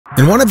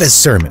In one of his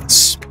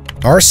sermons,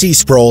 R.C.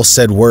 Sproul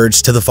said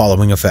words to the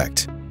following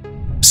effect: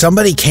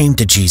 "Somebody came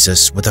to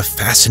Jesus with a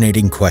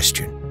fascinating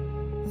question.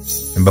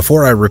 And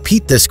before I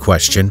repeat this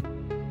question,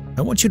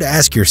 I want you to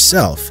ask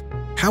yourself,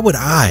 how would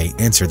I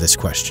answer this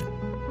question?"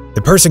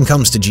 The person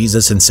comes to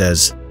Jesus and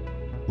says,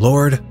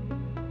 "Lord,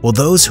 will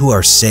those who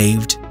are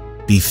saved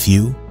be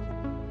few?"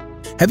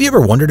 Have you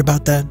ever wondered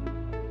about that?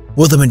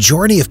 Will the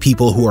majority of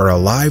people who are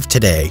alive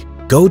today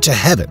go to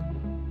heaven,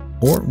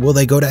 or will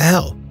they go to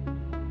hell?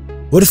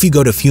 What if you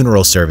go to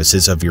funeral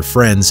services of your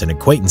friends and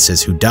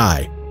acquaintances who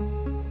die?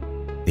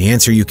 The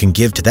answer you can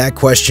give to that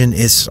question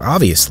is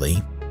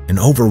obviously an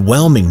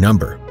overwhelming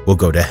number will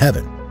go to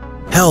heaven.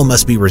 Hell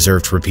must be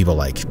reserved for people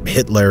like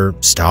Hitler,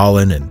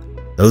 Stalin, and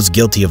those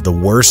guilty of the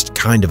worst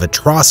kind of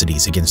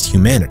atrocities against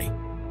humanity.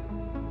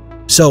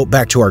 So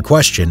back to our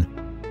question,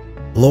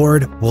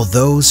 Lord, will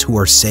those who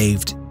are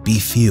saved be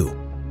few?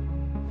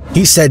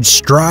 He said,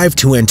 "Strive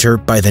to enter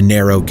by the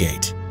narrow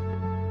gate."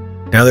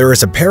 Now there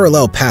is a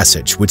parallel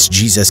passage which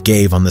Jesus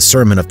gave on the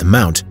Sermon of the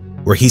Mount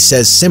where he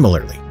says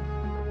similarly,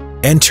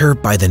 "Enter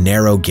by the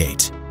narrow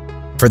gate,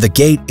 for the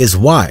gate is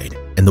wide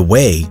and the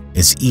way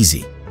is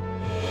easy.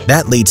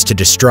 That leads to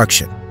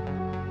destruction,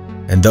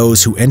 and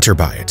those who enter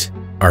by it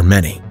are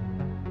many.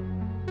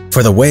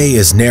 For the way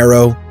is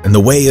narrow and the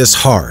way is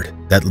hard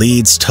that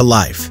leads to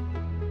life,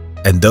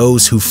 and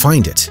those who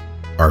find it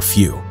are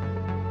few."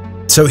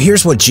 So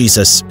here's what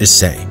Jesus is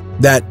saying,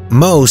 that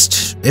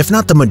most, if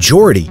not the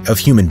majority of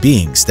human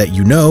beings that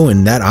you know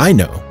and that I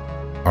know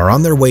are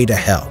on their way to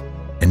hell.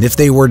 And if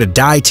they were to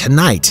die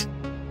tonight,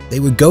 they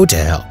would go to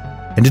hell.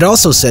 And it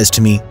also says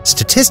to me,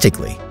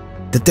 statistically,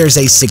 that there's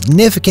a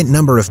significant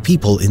number of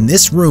people in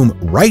this room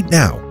right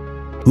now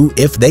who,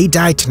 if they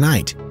die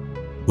tonight,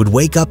 would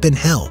wake up in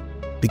hell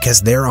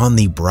because they're on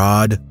the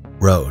broad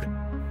road.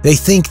 They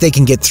think they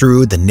can get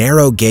through the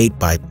narrow gate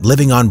by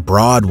living on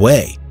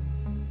Broadway.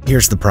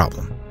 Here's the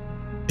problem.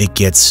 It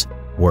gets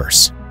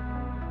worse.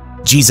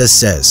 Jesus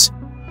says,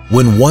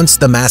 "When once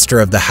the master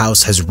of the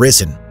house has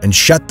risen and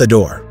shut the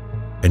door,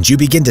 and you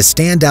begin to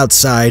stand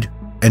outside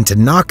and to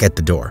knock at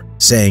the door,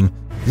 saying,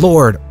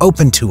 'Lord,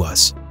 open to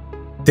us,'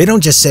 they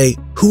don't just say,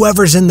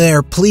 'Whoever's in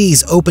there,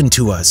 please open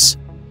to us.'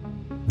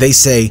 They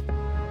say,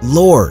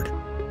 'Lord,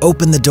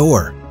 open the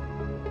door.'"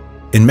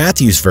 In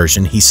Matthew's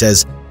version, he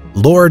says,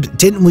 "Lord,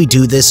 didn't we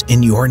do this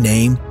in your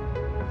name?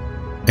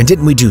 And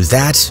didn't we do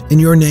that in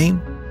your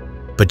name?"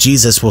 But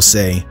Jesus will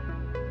say,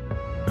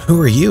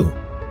 "Who are you?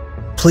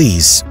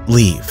 Please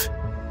leave,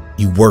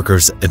 you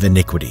workers of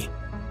iniquity.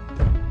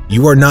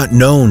 You are not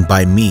known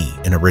by me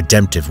in a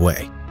redemptive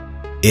way.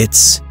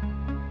 It's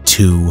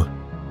too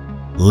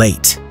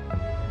late."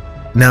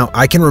 Now,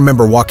 I can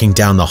remember walking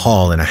down the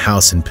hall in a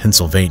house in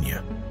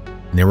Pennsylvania,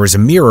 and there was a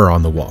mirror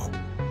on the wall.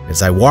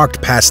 As I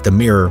walked past the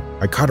mirror,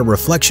 I caught a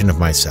reflection of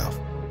myself,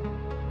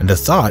 and a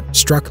thought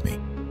struck me.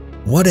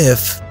 What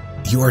if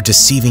you are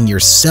deceiving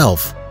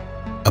yourself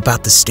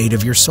about the state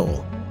of your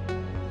soul?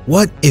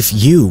 What if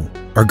you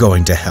are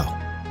going to hell?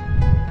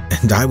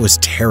 And I was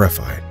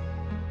terrified.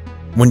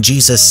 When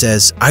Jesus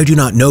says, "I do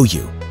not know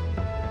you,"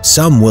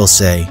 some will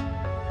say,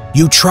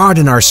 "You trod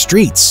in our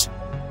streets.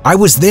 I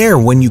was there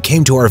when you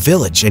came to our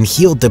village and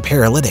healed the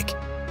paralytic.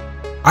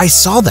 I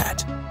saw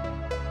that.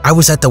 I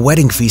was at the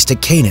wedding feast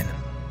at Canaan.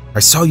 I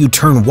saw you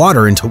turn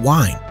water into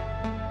wine.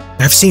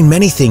 I've seen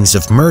many things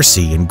of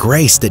mercy and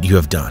grace that you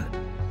have done."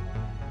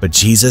 But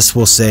Jesus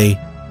will say,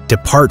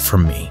 "Depart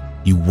from me,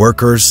 you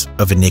workers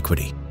of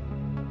iniquity."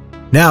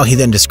 Now he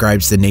then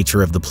describes the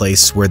nature of the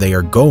place where they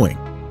are going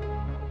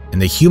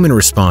and the human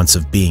response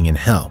of being in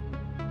hell.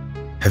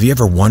 Have you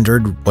ever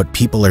wondered what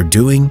people are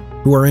doing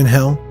who are in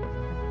hell?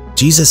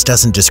 Jesus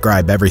doesn't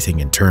describe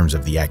everything in terms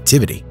of the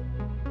activity,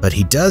 but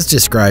he does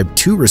describe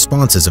two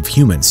responses of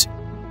humans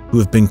who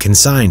have been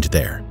consigned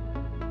there.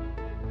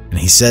 And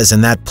he says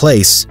in that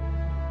place,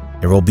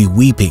 there will be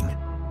weeping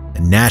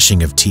and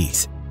gnashing of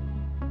teeth.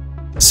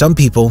 Some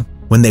people,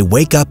 when they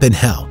wake up in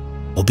hell,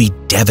 will be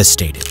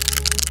devastated,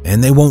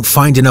 and they won't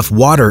find enough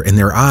water in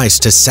their eyes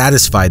to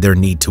satisfy their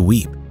need to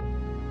weep.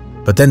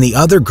 But then the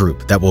other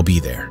group that will be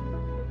there,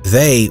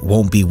 they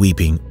won't be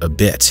weeping a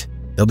bit.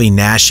 They'll be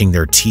gnashing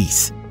their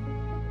teeth,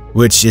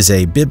 which is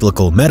a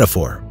biblical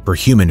metaphor for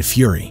human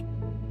fury.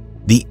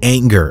 The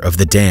anger of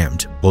the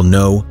damned will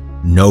know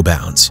no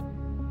bounds.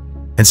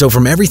 And so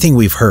from everything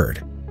we've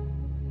heard,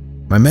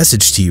 my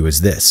message to you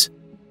is this.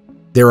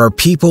 There are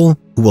people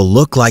who will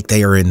look like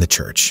they are in the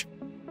church.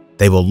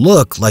 They will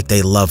look like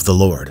they love the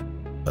Lord,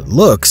 but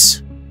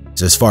looks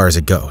is as far as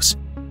it goes.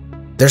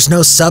 There's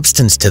no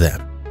substance to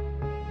them,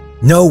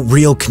 no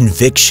real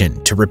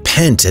conviction to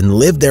repent and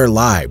live their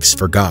lives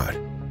for God.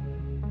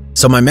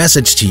 So my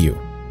message to you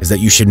is that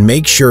you should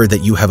make sure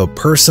that you have a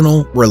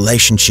personal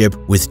relationship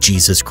with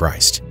Jesus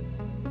Christ.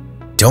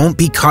 Don't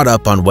be caught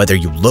up on whether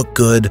you look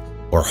good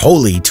or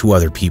holy to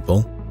other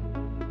people.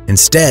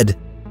 Instead,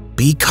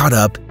 be caught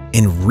up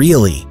in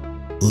really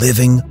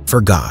living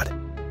for God.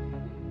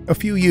 A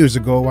few years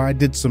ago, I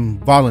did some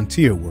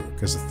volunteer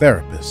work as a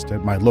therapist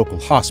at my local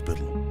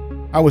hospital.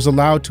 I was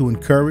allowed to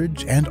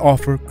encourage and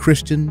offer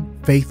Christian,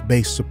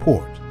 faith-based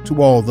support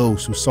to all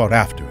those who sought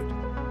after it.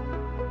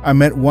 I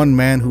met one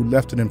man who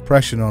left an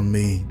impression on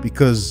me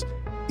because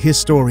his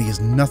story is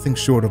nothing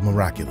short of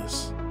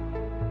miraculous.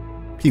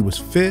 He was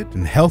fit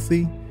and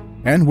healthy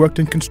and worked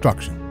in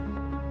construction.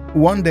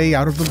 One day,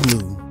 out of the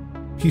blue,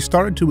 he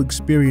started to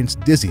experience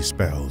dizzy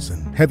spells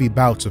and heavy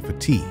bouts of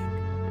fatigue.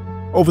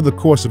 Over the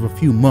course of a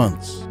few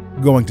months,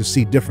 going to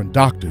see different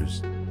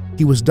doctors,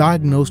 he was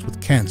diagnosed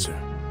with cancer,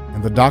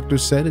 and the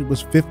doctors said it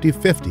was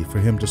 50-50 for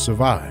him to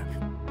survive.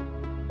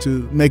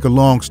 To make a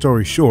long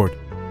story short,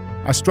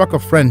 I struck a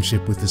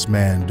friendship with this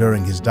man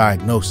during his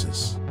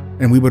diagnosis,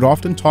 and we would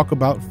often talk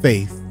about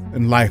faith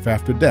and life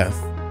after death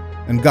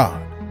and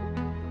God.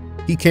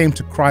 He came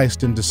to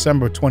Christ in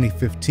December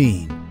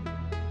 2015,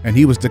 and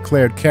he was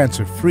declared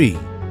cancer-free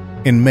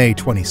in May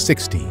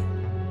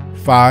 2016,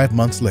 5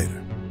 months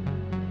later.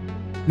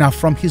 Now,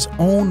 from his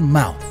own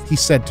mouth, he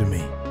said to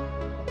me,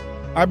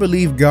 "I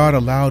believe God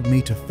allowed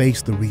me to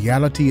face the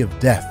reality of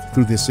death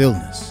through this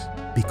illness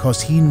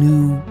because he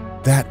knew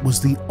that was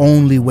the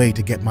only way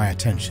to get my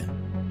attention."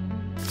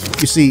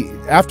 You see,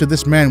 after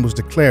this man was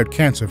declared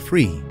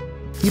cancer-free,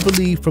 he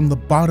believed from the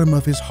bottom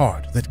of his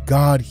heart that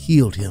God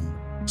healed him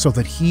so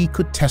that he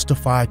could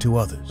testify to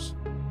others.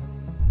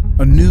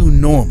 A new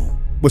normal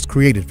was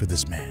created for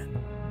this man.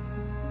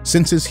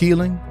 Since his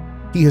healing,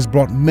 he has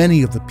brought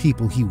many of the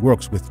people he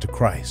works with to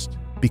Christ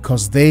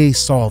because they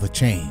saw the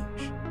change.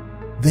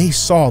 They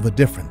saw the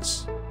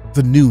difference,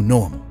 the new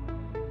normal.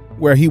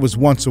 Where he was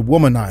once a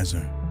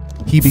womanizer,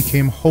 he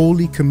became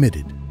wholly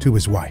committed to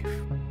his wife.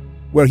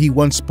 Where he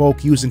once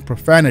spoke using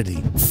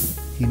profanity,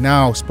 he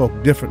now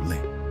spoke differently.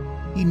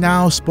 He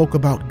now spoke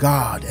about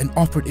God and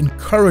offered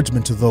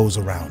encouragement to those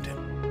around him.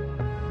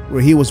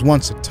 Where he was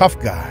once a tough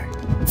guy,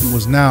 he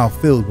was now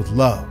filled with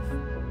love.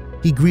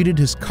 He greeted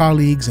his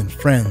colleagues and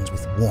friends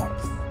with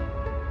warmth.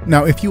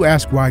 Now, if you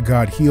ask why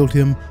God healed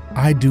him,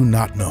 I do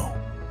not know.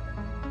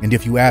 And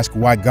if you ask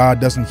why God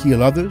doesn't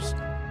heal others,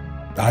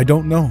 I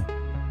don't know.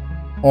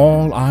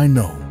 All I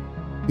know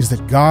is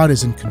that God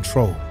is in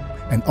control,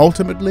 and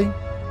ultimately,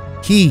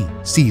 he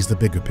sees the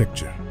bigger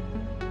picture.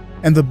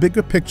 And the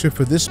bigger picture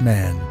for this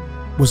man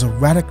was a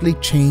radically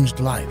changed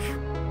life.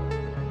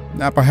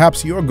 Now,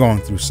 perhaps you're going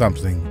through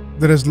something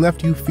that has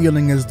left you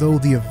feeling as though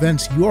the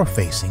events you're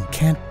facing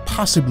can't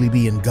possibly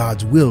be in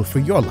God's will for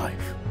your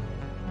life.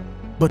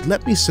 But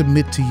let me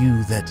submit to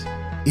you that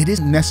it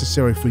isn't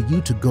necessary for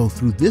you to go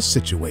through this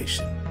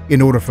situation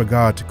in order for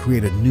God to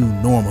create a new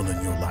normal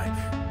in your life.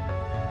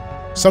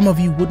 Some of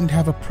you wouldn't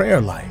have a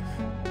prayer life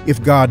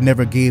if God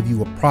never gave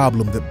you a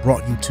problem that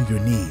brought you to your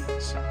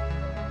knees.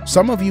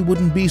 Some of you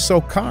wouldn't be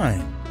so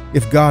kind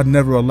if God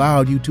never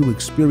allowed you to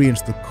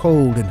experience the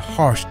cold and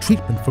harsh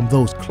treatment from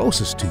those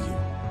closest to you.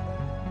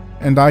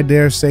 And I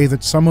dare say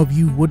that some of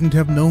you wouldn't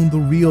have known the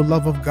real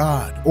love of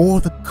God or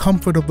the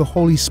comfort of the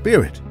Holy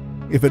Spirit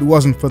if it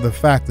wasn't for the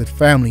fact that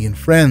family and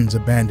friends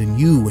abandoned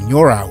you in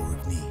your hour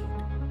of need.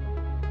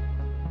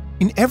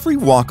 In every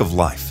walk of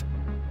life,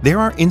 there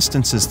are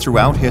instances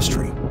throughout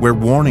history where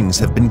warnings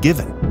have been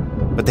given,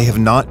 but they have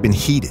not been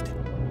heeded.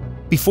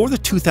 Before the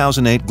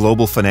 2008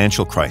 global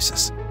financial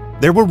crisis,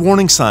 there were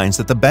warning signs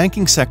that the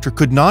banking sector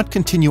could not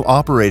continue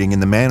operating in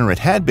the manner it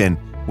had been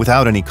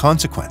without any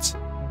consequence.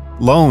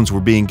 Loans were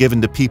being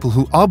given to people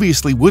who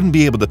obviously wouldn't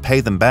be able to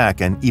pay them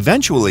back, and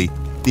eventually,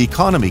 the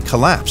economy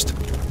collapsed.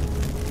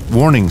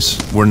 Warnings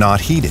were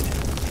not heeded.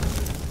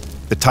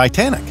 The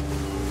Titanic,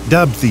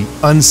 dubbed the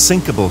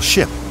unsinkable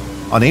ship,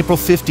 on April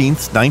 15,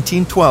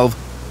 1912,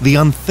 the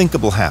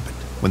unthinkable happened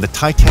when the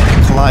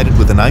Titanic collided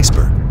with an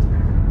iceberg.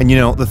 And you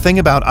know, the thing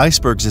about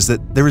icebergs is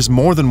that there is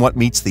more than what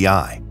meets the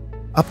eye.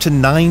 Up to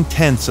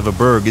 9/10 of a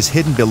berg is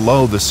hidden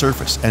below the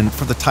surface, and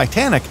for the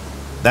Titanic,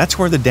 that's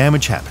where the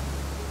damage happened,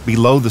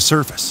 below the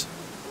surface.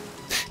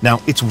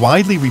 Now, it's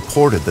widely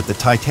reported that the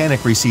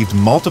Titanic received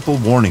multiple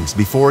warnings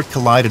before it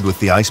collided with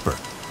the iceberg.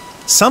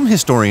 Some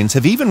historians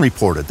have even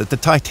reported that the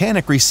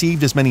Titanic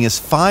received as many as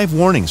 5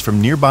 warnings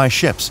from nearby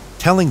ships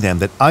telling them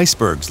that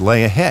icebergs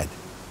lay ahead.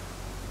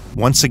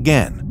 Once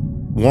again,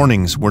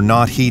 warnings were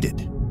not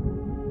heeded.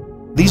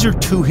 These are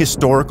 2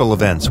 historical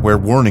events where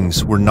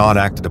warnings were not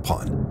acted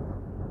upon.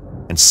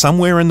 And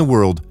somewhere in the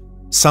world,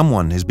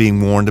 someone is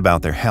being warned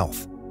about their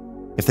health.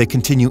 If they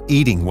continue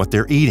eating what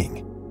they're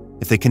eating,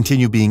 if they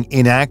continue being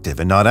inactive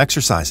and not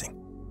exercising,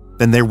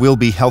 then there will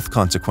be health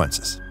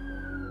consequences.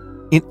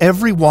 In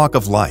every walk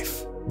of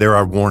life, there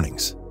are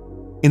warnings.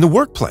 In the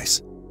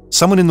workplace,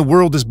 someone in the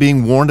world is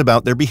being warned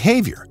about their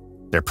behavior,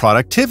 their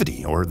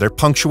productivity, or their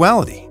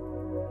punctuality.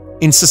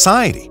 In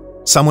society,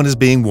 someone is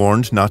being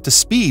warned not to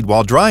speed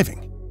while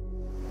driving.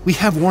 We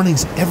have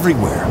warnings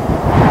everywhere.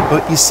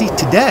 But you see,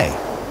 today,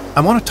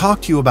 I want to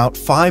talk to you about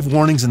 5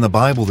 warnings in the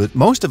Bible that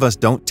most of us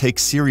don't take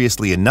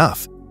seriously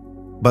enough,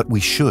 but we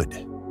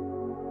should.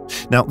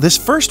 Now, this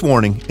first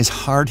warning is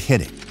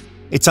hard-hitting.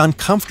 It's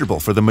uncomfortable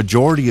for the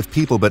majority of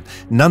people, but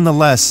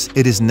nonetheless,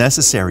 it is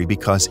necessary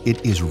because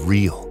it is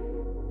real.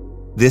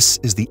 This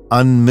is the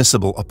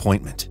unmissable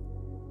appointment.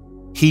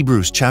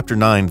 Hebrews chapter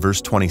 9,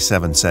 verse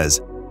 27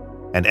 says,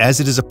 And as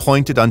it is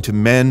appointed unto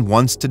men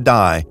once to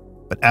die,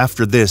 but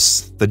after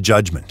this, the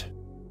judgment.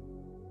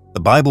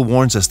 The Bible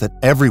warns us that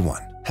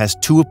everyone has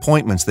two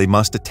appointments they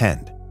must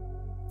attend: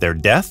 their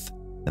death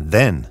and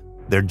then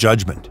their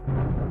judgment.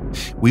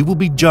 We will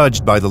be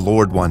judged by the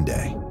Lord one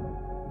day.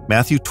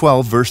 Matthew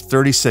 12, verse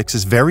 36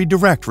 is very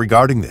direct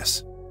regarding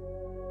this.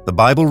 The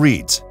Bible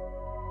reads,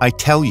 "I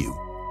tell you,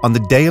 on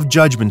the day of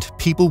judgment,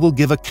 people will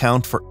give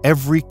account for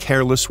every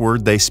careless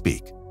word they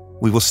speak.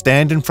 We will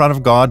stand in front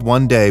of God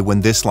one day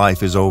when this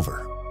life is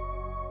over."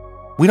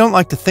 We don't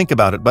like to think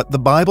about it, but the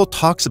Bible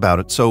talks about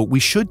it, so we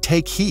should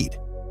take heed.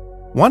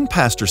 One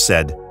pastor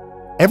said,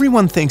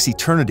 "Everyone thinks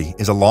eternity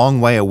is a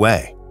long way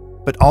away,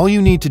 but all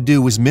you need to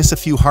do is miss a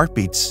few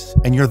heartbeats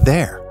and you're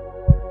there."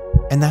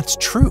 And that's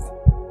true.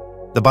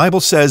 The Bible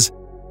says,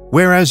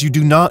 "Whereas you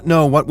do not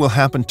know what will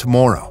happen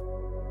tomorrow,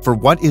 for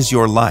what is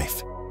your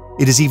life?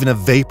 It is even a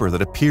vapor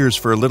that appears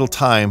for a little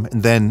time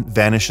and then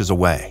vanishes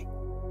away."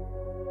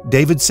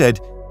 David said,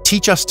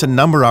 "Teach us to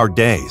number our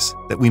days,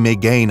 that we may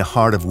gain a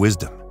heart of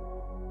wisdom."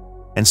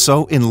 And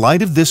so, in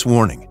light of this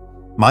warning,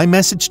 my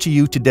message to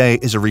you today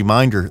is a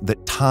reminder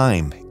that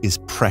time is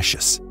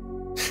precious.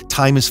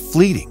 Time is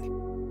fleeting.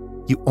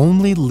 You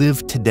only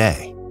live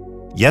today.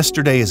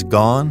 Yesterday is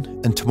gone,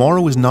 and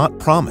tomorrow is not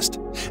promised.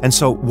 And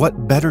so,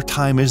 what better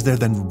time is there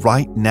than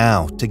right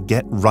now to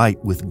get right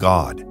with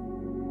God?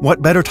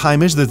 What better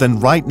time is there than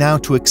right now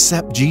to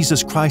accept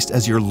Jesus Christ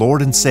as your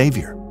Lord and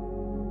Savior?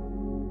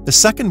 The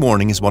second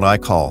warning is what I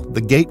call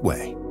the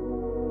gateway.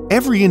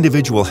 Every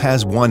individual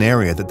has one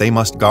area that they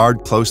must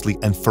guard closely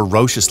and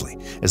ferociously,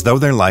 as though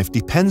their life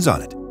depends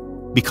on it,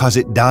 because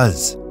it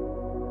does.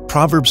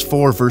 Proverbs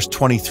 4 verse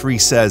 23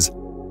 says,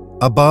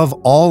 "Above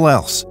all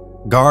else,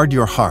 guard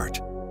your heart,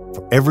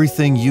 for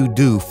everything you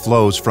do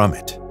flows from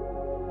it."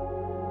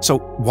 So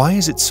why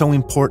is it so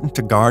important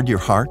to guard your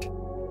heart?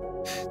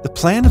 The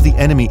plan of the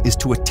enemy is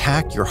to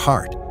attack your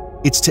heart.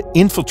 It's to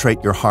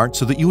infiltrate your heart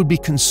so that you would be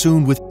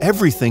consumed with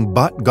everything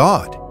but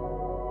God.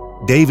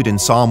 David in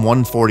Psalm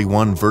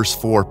 141 verse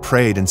 4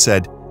 prayed and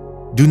said,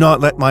 "Do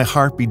not let my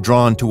heart be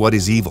drawn to what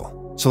is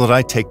evil, so that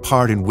I take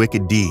part in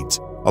wicked deeds,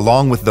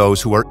 along with those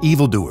who are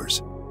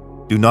evildoers.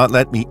 Do not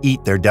let me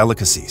eat their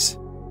delicacies."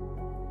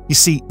 You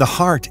see, the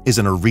heart is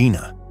an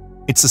arena.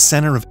 It's the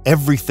center of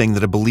everything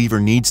that a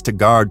believer needs to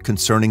guard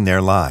concerning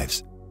their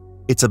lives.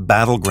 It's a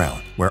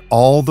battleground where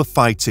all the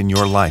fights in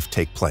your life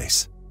take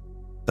place.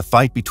 The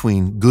fight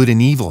between good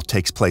and evil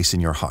takes place in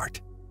your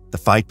heart. The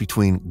fight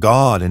between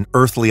God and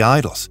earthly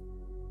idols,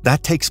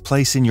 that takes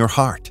place in your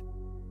heart.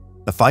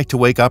 The fight to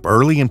wake up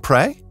early and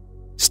pray?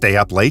 Stay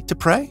up late to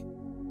pray?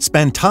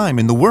 Spend time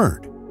in the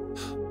Word?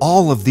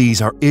 All of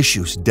these are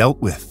issues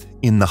dealt with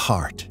in the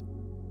heart.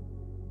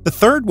 The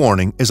third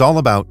warning is all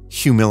about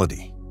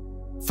humility.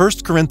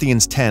 1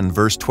 Corinthians 10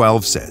 verse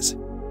 12 says,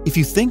 "If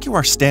you think you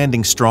are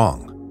standing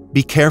strong,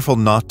 be careful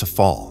not to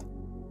fall."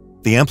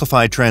 The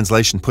Amplified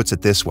Translation puts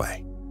it this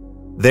way,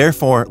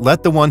 "Therefore,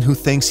 let the one who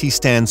thinks he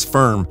stands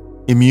firm,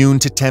 immune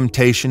to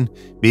temptation,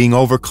 being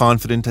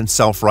overconfident and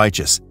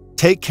self-righteous,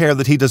 take care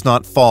that he does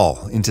not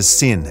fall into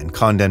sin and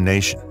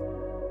condemnation."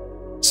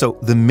 So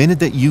the minute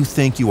that you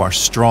think you are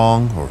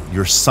strong, or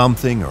you're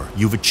something, or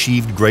you've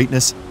achieved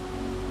greatness,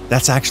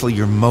 that's actually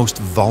your most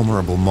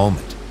vulnerable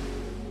moment.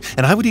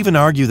 And I would even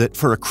argue that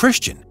for a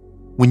Christian,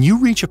 when you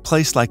reach a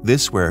place like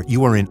this where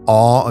you are in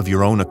awe of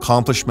your own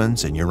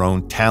accomplishments and your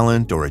own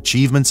talent or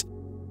achievements,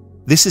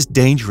 this is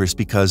dangerous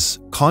because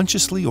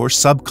consciously or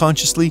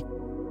subconsciously,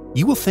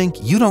 you will think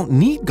you don't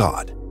need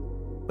God.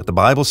 But the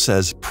Bible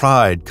says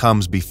pride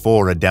comes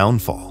before a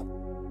downfall.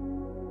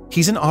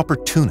 He's an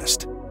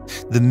opportunist.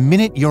 The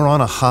minute you're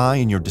on a high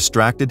and you're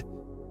distracted,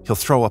 he'll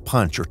throw a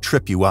punch or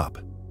trip you up.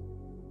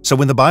 So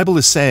when the Bible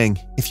is saying,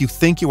 if you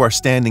think you are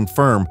standing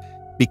firm,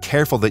 be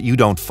careful that you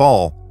don't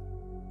fall,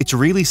 it's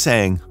really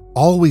saying,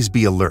 always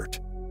be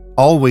alert,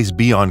 always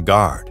be on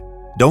guard.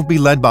 Don't be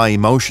led by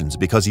emotions,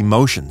 because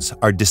emotions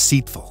are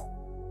deceitful.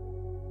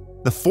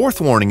 The fourth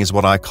warning is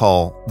what I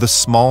call the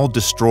small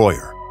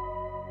destroyer,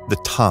 the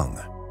tongue.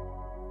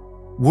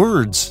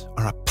 Words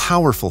are a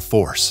powerful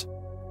force.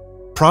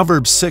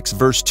 Proverbs 6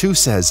 verse 2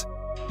 says,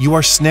 "You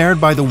are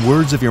snared by the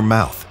words of your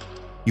mouth.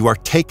 You are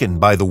taken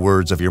by the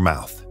words of your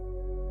mouth."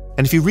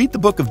 And if you read the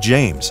book of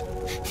James,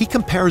 he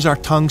compares our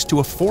tongues to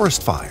a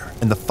forest fire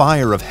and the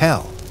fire of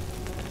hell.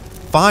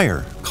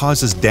 Fire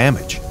causes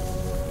damage.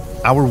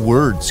 Our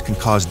words can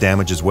cause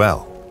damage as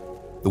well.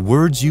 The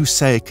words you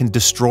say can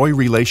destroy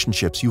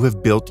relationships you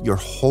have built your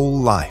whole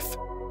life.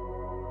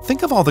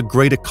 Think of all the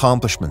great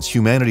accomplishments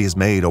humanity has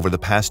made over the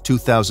past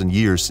 2,000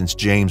 years since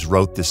James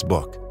wrote this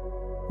book.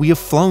 We have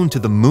flown to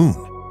the moon,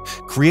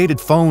 created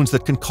phones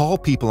that can call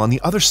people on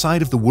the other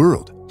side of the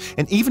world,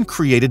 and even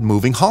created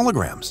moving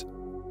holograms.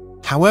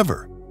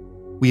 However,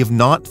 we have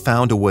not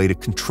found a way to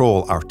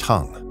control our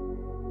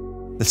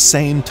tongue. The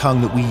same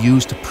tongue that we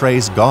use to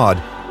praise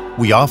God,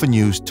 we often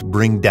use to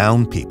bring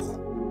down people.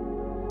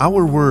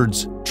 Our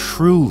words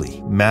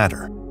truly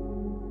matter.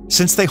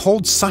 Since they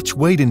hold such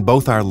weight in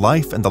both our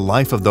life and the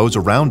life of those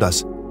around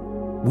us,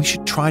 we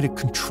should try to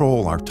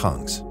control our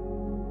tongues.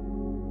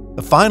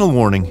 The final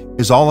warning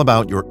is all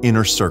about your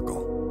inner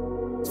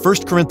circle. 1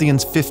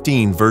 Corinthians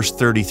 15 verse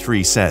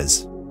 33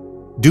 says,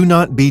 "Do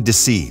not be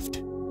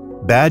deceived.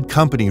 Bad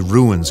company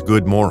ruins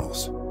good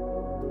morals."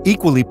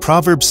 Equally,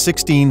 Proverbs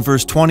 16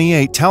 verse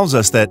 28 tells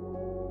us that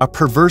a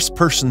perverse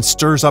person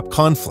stirs up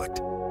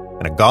conflict,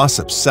 and a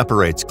gossip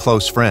separates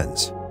close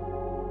friends.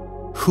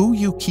 Who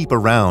you keep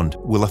around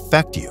will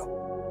affect you.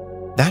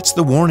 That's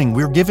the warning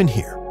we're given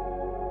here.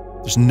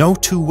 There's no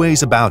two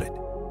ways about it.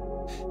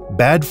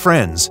 Bad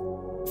friends,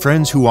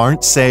 friends who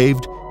aren't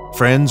saved,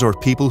 friends or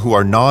people who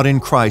are not in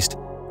Christ,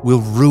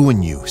 will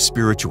ruin you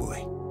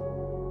spiritually.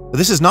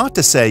 This is not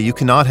to say you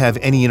cannot have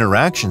any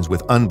interactions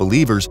with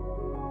unbelievers,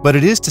 but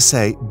it is to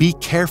say be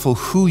careful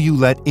who you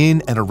let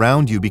in and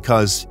around you,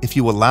 because if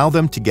you allow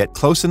them to get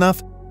close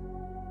enough,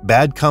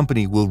 bad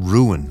company will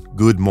ruin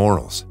good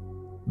morals.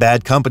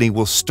 Bad company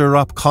will stir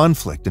up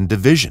conflict and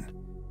division,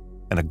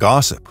 and a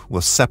gossip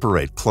will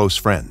separate close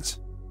friends.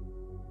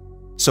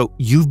 So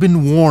you've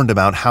been warned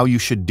about how you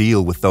should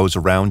deal with those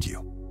around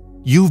you.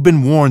 You've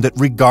been warned that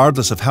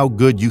regardless of how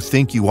good you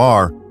think you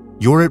are,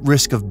 you're at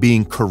risk of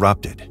being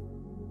corrupted.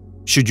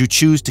 Should you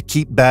choose to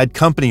keep bad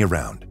company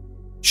around?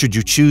 Should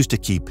you choose to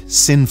keep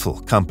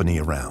sinful company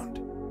around?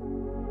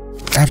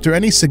 After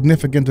any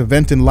significant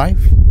event in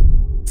life,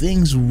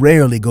 things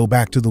rarely go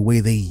back to the way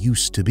they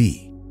used to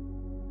be.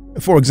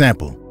 For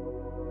example,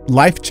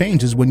 life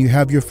changes when you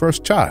have your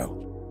first child.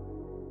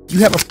 You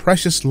have a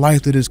precious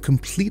life that is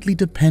completely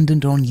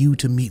dependent on you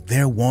to meet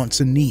their wants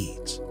and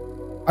needs.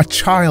 A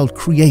child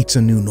creates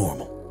a new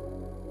normal.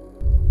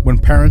 When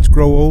parents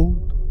grow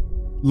old,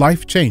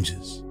 life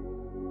changes.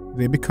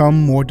 They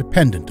become more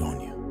dependent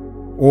on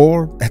you.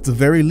 Or, at the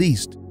very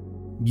least,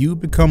 you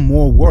become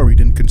more worried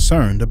and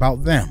concerned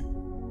about them.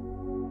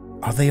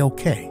 Are they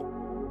okay?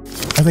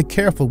 Are they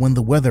careful when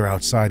the weather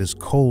outside is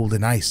cold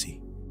and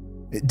icy?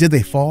 Did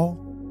they fall?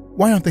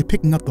 Why aren't they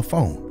picking up the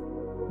phone?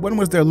 When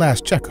was their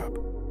last checkup?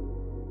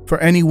 For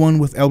anyone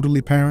with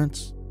elderly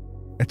parents,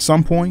 at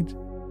some point,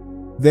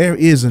 there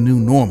is a new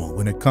normal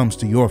when it comes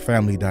to your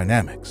family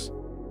dynamics.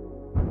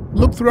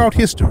 Look throughout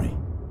history.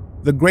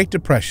 The Great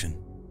Depression,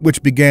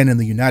 which began in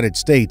the United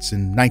States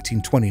in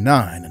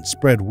 1929 and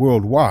spread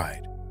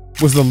worldwide,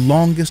 was the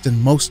longest and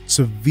most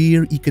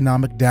severe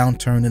economic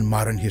downturn in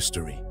modern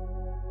history.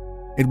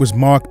 It was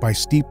marked by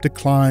steep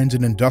declines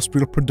in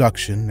industrial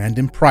production and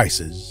in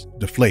prices,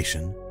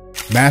 deflation,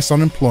 mass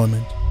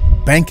unemployment,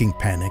 banking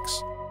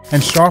panics,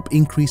 and sharp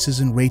increases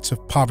in rates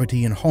of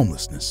poverty and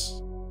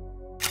homelessness.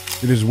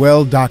 It is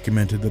well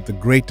documented that the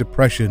Great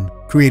Depression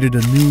created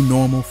a new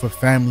normal for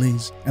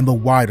families and the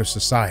wider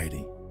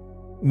society.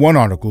 One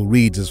article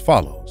reads as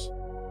follows: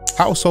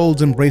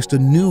 households embraced a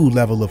new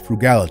level of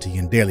frugality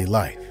in daily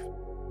life.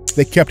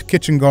 They kept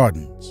kitchen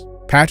gardens,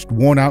 patched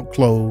worn-out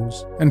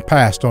clothes, and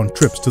passed on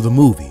trips to the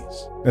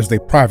movies as they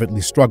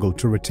privately struggled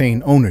to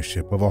retain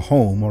ownership of a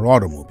home or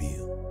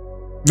automobile.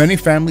 Many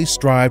families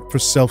strived for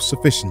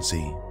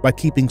self-sufficiency by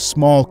keeping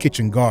small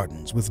kitchen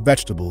gardens with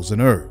vegetables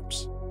and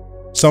herbs.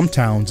 Some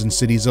towns and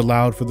cities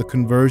allowed for the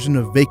conversion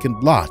of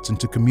vacant lots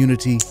into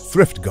community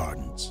thrift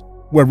gardens,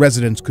 where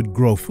residents could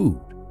grow food.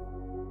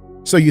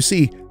 So you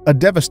see, a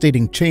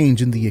devastating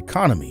change in the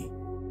economy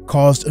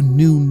caused a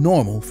new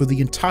normal for the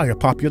entire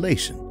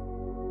population.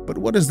 But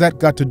what has that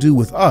got to do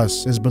with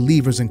us as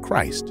believers in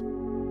Christ?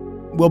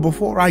 Well,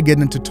 before I get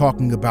into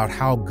talking about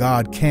how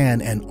God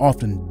can and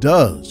often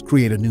does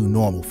create a new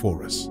normal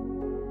for us,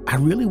 I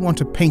really want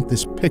to paint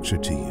this picture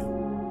to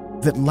you,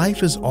 that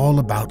life is all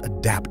about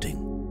adapting.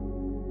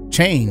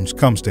 Change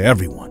comes to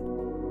everyone.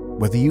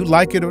 Whether you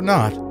like it or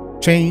not,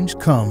 change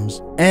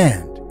comes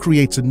and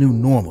creates a new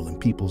normal in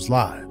people's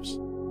lives.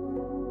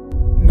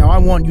 Now, I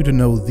want you to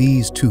know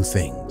these two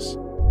things.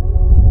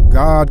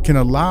 God can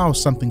allow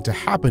something to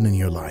happen in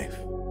your life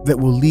that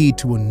will lead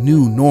to a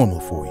new normal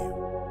for you.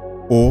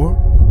 Or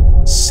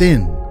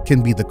sin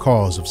can be the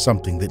cause of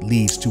something that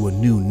leads to a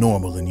new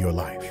normal in your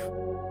life.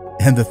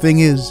 And the thing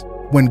is,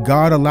 when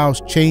God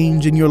allows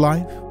change in your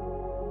life,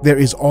 there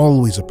is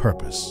always a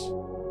purpose.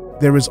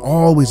 There is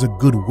always a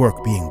good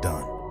work being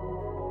done.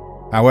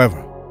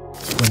 However,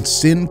 when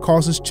sin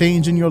causes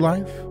change in your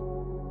life,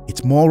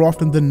 it's more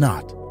often than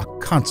not a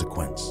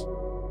consequence.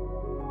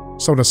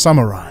 So to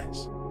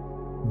summarize,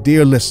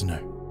 dear listener,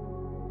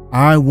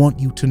 I want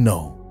you to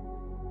know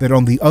that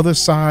on the other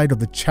side of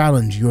the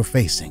challenge you're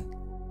facing,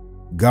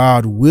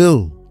 God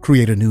will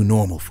create a new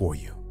normal for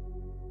you.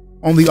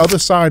 On the other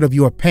side of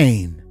your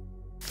pain,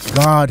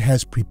 God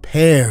has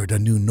prepared a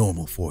new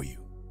normal for you.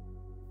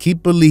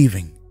 Keep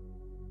believing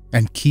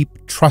and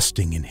keep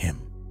trusting in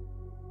Him.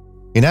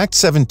 In Acts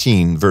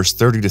 17, verse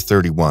 30 to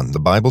 31, the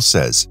Bible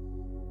says,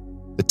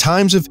 "The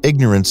times of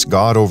ignorance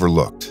God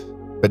overlooked,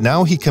 but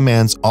now He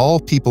commands all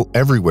people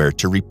everywhere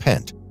to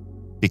repent,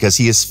 because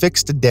He has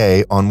fixed a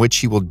day on which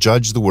He will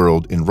judge the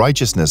world in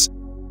righteousness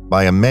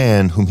by a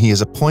man whom He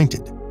has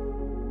appointed.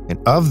 And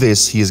of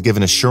this He has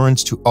given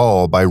assurance to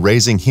all by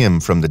raising Him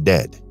from the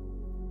dead."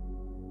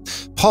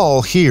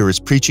 Paul here is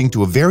preaching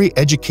to a very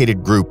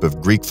educated group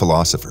of Greek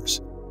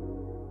philosophers.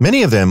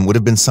 Many of them would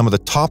have been some of the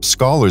top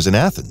scholars in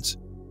Athens.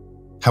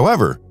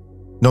 However,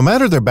 No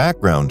matter their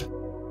background,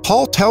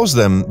 Paul tells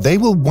them they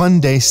will one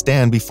day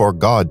stand before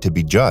God to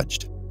be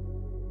judged.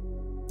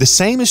 The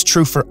same is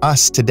true for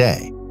us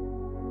today.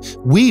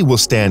 We will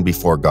stand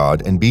before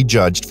God and be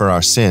judged for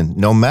our sin,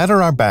 no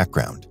matter our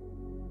background.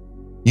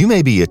 You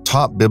may be a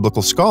top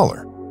biblical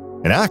scholar,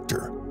 an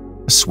actor,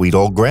 a sweet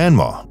old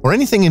grandma, or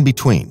anything in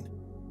between,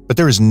 but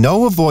there is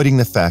no avoiding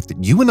the fact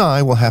that you and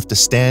I will have to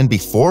stand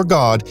before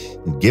God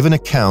and give an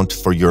account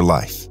for your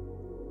life.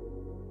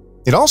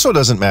 It also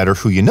doesn't matter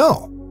who you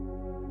know.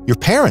 Your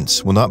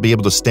parents will not be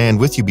able to stand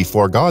with you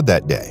before God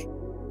that day.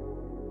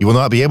 You will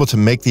not be able to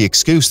make the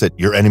excuse that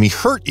your enemy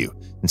hurt you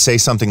and say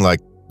something like,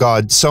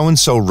 God,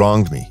 so-and-so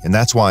wronged me, and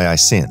that's why I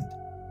sinned.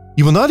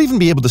 You will not even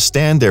be able to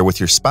stand there with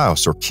your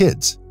spouse or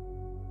kids.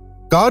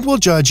 God will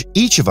judge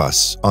each of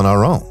us on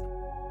our own.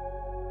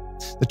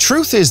 The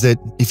truth is that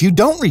if you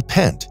don't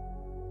repent,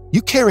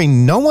 you carry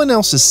no one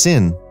else's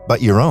sin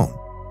but your own.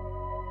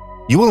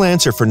 You will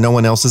answer for no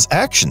one else's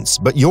actions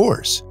but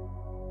yours.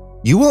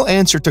 You will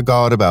answer to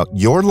God about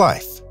your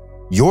life,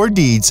 your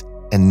deeds,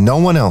 and no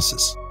one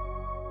else's.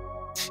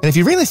 And if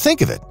you really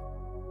think of it,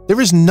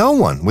 there is no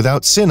one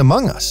without sin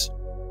among us.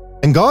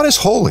 And God is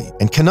holy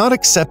and cannot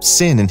accept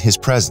sin in His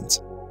presence.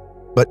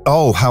 But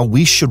oh, how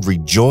we should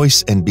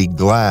rejoice and be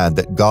glad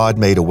that God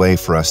made a way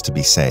for us to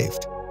be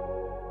saved.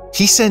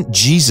 He sent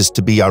Jesus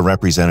to be our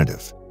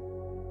representative.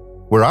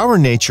 Where our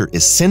nature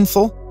is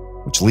sinful,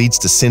 which leads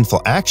to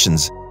sinful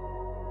actions,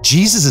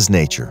 Jesus'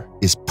 nature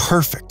is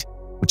perfect,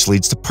 which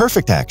leads to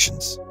perfect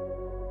actions.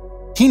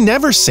 He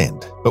never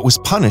sinned, but was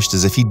punished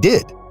as if he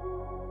did.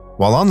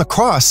 While on the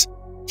cross,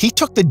 He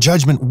took the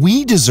judgment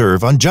we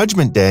deserve on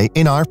Judgment Day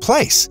in our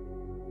place.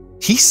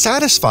 He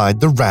satisfied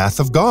the wrath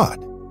of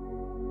God.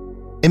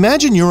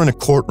 Imagine you're in a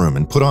courtroom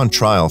and put on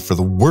trial for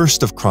the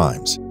worst of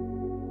crimes.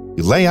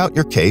 You lay out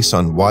your case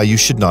on why you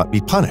should not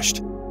be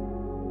punished.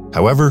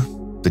 However,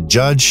 the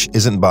judge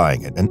isn't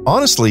buying it, and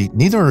honestly,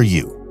 neither are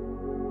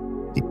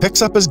you. He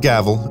picks up his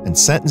gavel and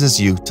sentences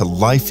you to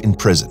life in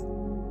prison.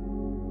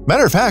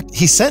 Matter of fact,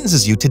 he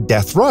sentences you to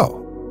death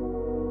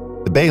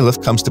row. The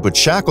bailiff comes to put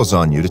shackles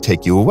on you to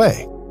take you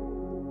away.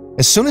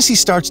 As soon as he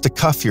starts to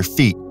cuff your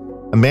feet,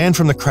 a man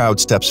from the crowd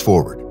steps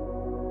forward.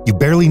 You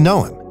barely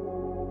know him.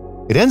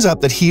 It ends up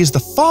that he is the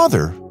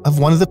father of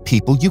one of the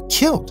people you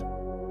killed.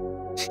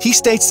 He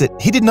states that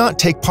he did not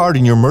take part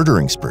in your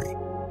murdering spree.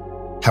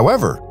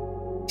 However,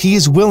 he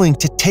is willing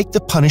to take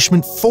the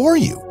punishment for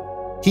you.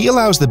 He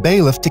allows the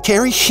bailiff to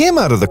carry him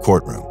out of the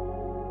courtroom.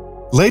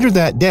 Later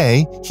that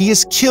day, he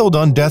is killed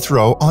on death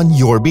row on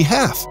your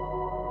behalf.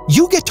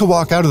 You get to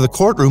walk out of the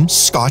courtroom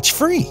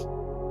scotch-free.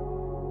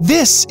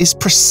 This is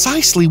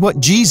precisely what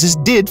Jesus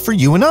did for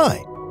you and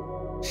I.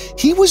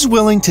 He was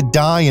willing to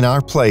die in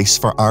our place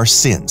for our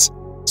sins,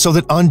 so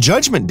that on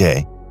Judgment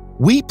Day,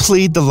 we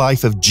plead the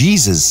life of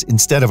Jesus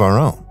instead of our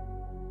own.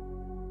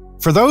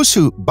 For those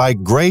who, by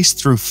grace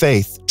through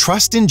faith,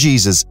 trust in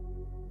Jesus,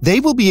 they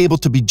will be able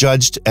to be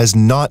judged as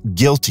not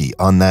guilty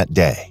on that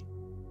day.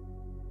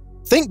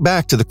 Think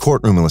back to the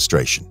courtroom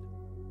illustration.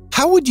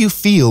 How would you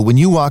feel when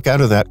you walk out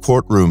of that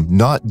courtroom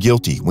not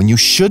guilty when you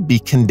should be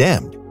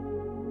condemned?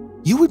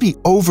 You would be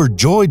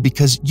overjoyed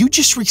because you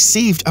just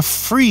received a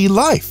free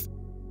life.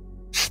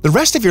 The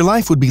rest of your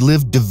life would be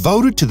lived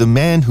devoted to the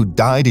man who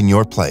died in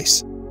your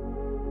place.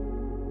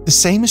 The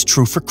same is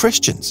true for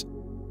Christians.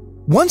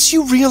 Once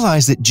you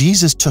realize that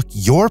Jesus took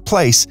your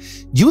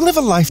place, you live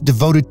a life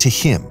devoted to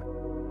Him.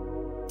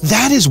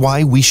 That is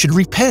why we should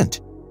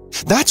repent.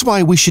 That's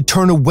why we should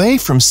turn away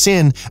from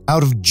sin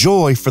out of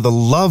joy for the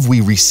love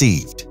we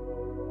received.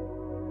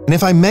 And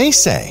if I may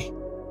say,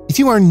 if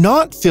you are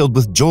not filled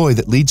with joy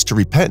that leads to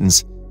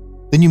repentance,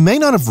 then you may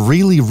not have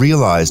really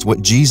realized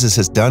what Jesus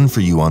has done for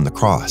you on the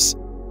cross.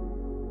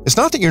 It's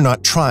not that you're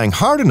not trying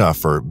hard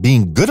enough or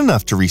being good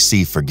enough to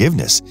receive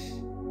forgiveness.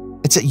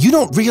 It's that you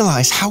don't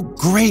realize how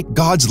great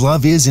God's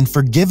love is in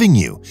forgiving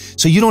you,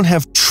 so you don't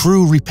have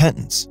true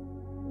repentance.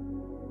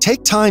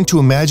 Take time to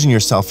imagine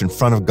yourself in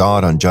front of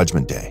God on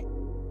Judgment Day.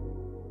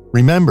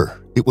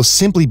 Remember, it will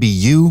simply be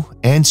you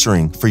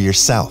answering for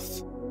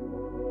yourself.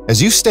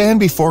 As you stand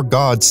before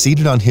God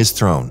seated on His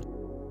throne,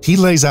 He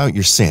lays out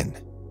your sin.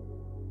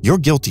 You're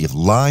guilty of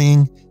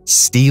lying,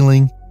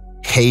 stealing,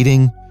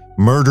 hating,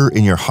 murder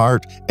in your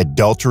heart,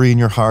 adultery in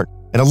your heart,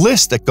 and a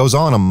list that goes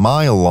on a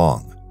mile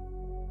long.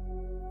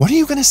 What are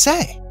you going to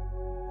say?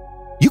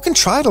 You can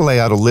try to lay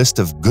out a list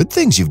of good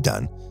things you've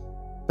done,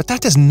 but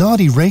that does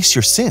not erase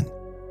your sin.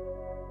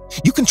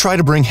 You can try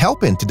to bring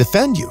help in to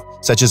defend you,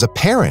 such as a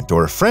parent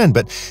or a friend,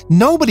 but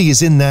nobody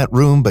is in that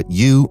room but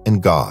you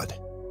and God.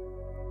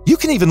 You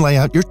can even lay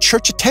out your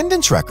church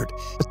attendance record,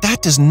 but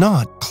that does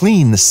not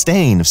clean the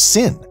stain of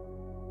sin.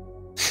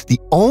 The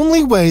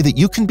only way that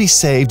you can be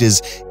saved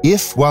is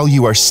if, while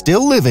you are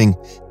still living,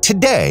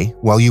 today,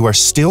 while you are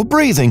still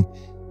breathing,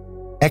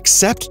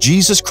 accept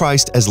Jesus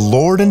Christ as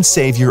Lord and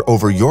Savior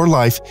over your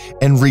life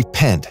and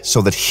repent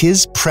so that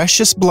His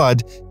precious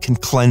blood can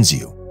cleanse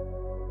you.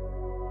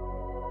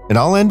 And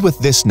I'll end with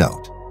this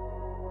note.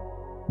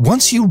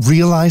 Once you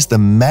realize the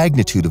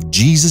magnitude of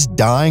Jesus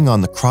dying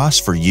on the cross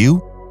for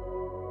you,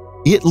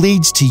 It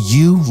leads to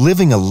you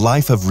living a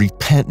life of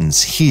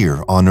repentance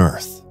here on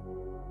earth.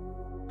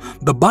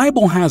 The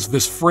Bible has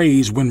this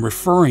phrase when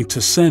referring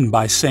to sin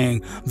by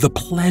saying the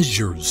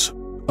pleasures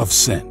of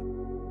sin.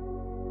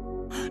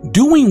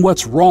 Doing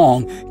what's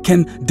wrong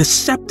can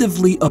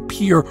deceptively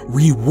appear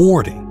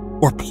rewarding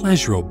or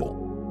pleasurable.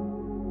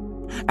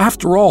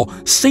 After all,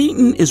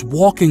 Satan is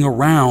walking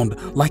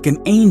around like an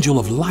angel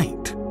of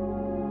light.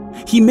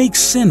 He makes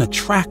sin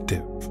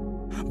attractive,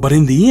 but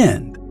in the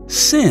end,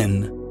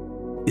 sin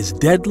is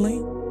deadly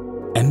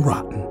and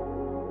rotten.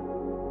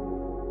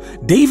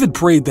 David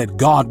prayed that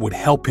God would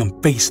help him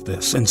face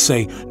this and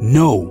say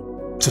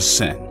no to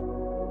sin.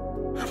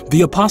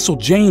 The Apostle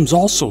James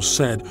also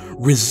said,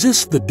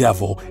 "Resist the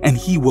devil and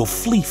he will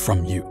flee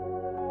from you."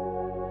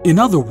 In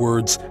other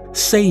words,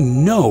 say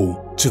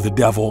no to the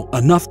devil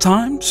enough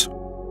times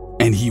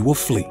and he will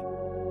flee.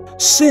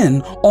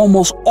 Sin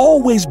almost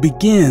always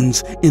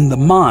begins in the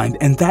mind,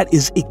 and that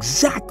is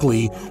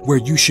exactly where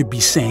you should be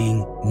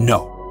saying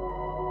no.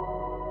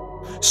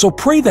 So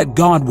pray that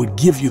God would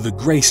give you the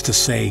grace to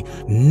say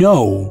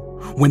no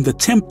when the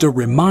tempter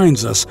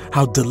reminds us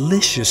how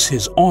delicious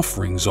his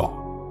offerings are.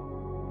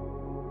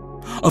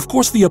 Of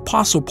course, the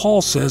Apostle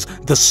Paul says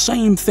the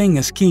same thing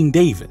as King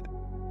David.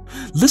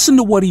 Listen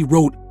to what he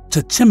wrote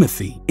to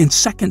Timothy in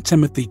 2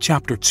 Timothy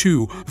chapter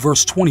 2,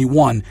 verse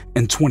 21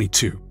 and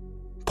 22.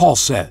 Paul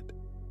said,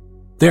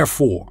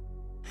 "Therefore,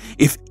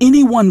 if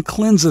anyone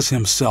cleanses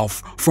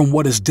himself from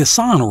what is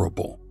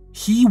dishonorable,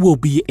 he will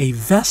be a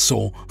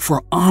vessel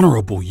for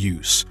honorable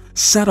use,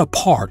 set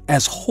apart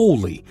as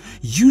holy,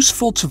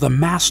 useful to the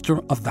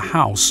master of the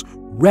house,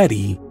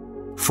 ready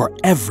for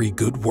every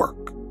good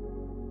work."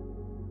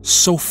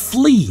 So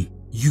flee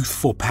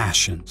youthful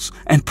passions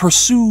and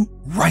pursue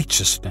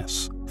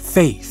righteousness,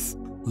 faith,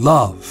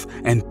 love,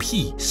 and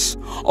peace,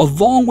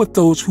 along with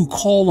those who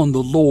call on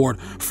the Lord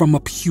from a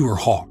pure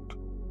heart.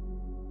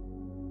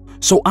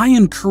 So I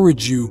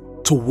encourage you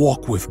to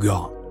walk with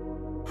God.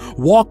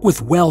 Walk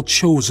with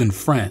well-chosen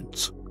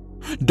friends.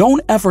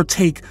 Don't ever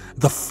take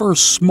the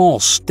first small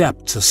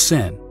step to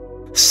sin.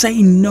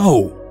 Say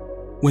no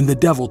when the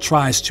devil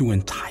tries to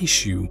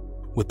entice you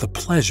with the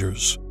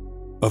pleasures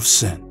of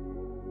sin.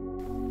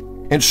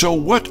 And so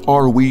what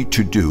are we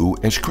to do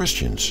as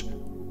Christians?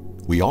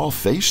 We all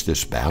face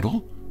this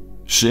battle: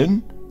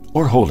 sin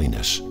or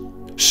holiness,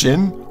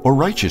 sin or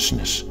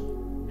righteousness,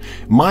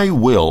 my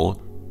will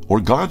or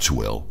God's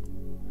will,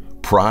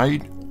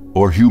 pride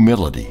or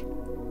humility,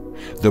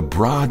 the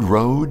broad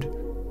road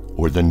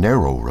or the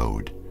narrow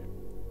road.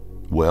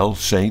 Well,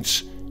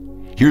 saints,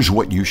 here's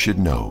what you should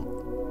know.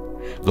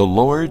 The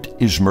Lord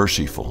is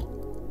merciful.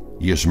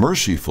 He is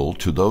merciful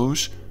to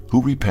those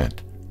who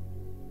repent.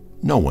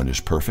 No one is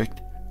perfect.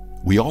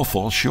 We all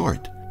fall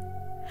short.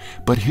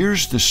 But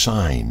here's the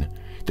sign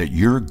that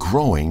you're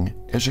growing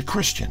as a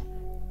Christian.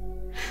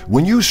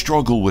 When you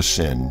struggle with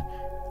sin,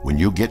 when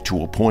you get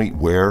to a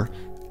point where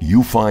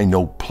you find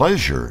no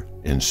pleasure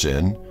in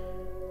sin,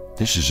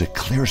 this is a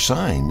clear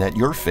sign that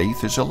your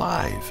faith is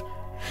alive.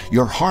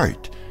 Your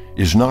heart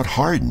is not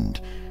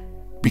hardened.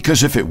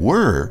 Because if it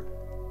were,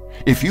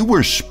 if you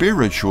were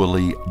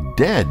spiritually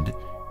dead,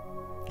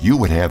 you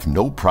would have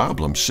no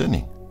problem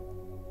sinning.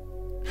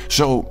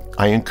 So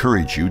I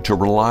encourage you to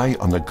rely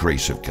on the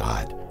grace of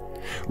God.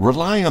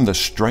 Rely on the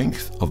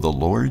strength of the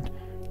Lord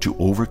to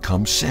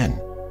overcome sin.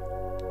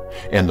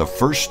 And the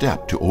first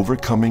step to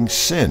overcoming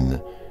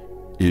sin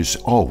is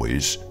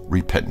always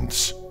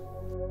repentance.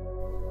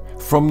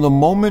 From the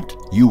moment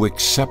you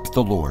accept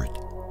the Lord,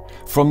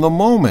 from the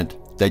moment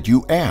that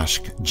you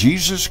ask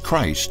Jesus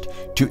Christ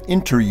to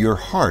enter your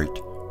heart,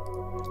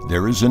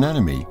 there is an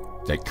enemy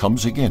that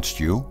comes against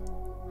you,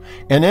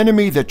 an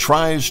enemy that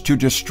tries to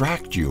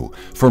distract you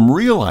from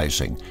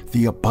realizing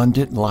the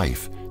abundant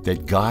life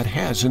that God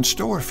has in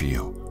store for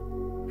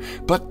you.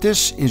 But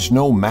this is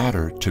no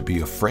matter to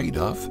be afraid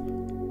of.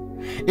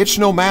 It's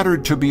no matter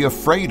to be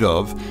afraid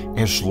of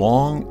as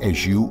long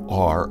as you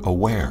are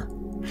aware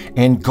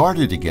and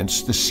guarded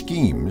against the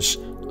schemes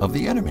of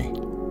the enemy.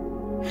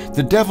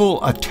 The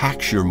devil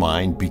attacks your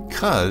mind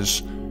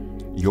because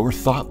your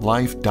thought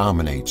life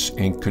dominates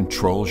and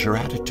controls your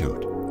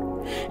attitude.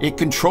 It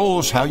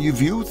controls how you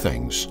view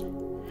things.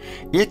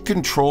 It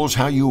controls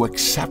how you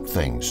accept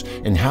things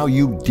and how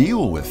you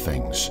deal with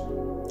things.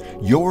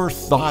 Your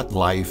thought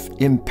life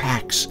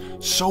impacts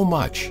so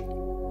much.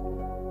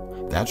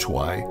 That's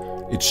why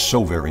it's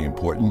so very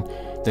important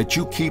that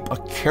you keep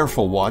a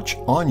careful watch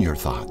on your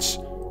thoughts,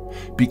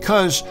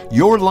 because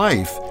your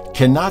life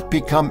cannot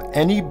become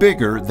any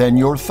bigger than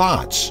your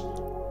thoughts.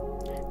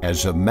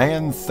 As a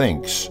man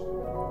thinks,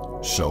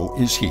 so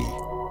is he.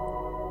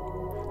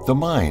 The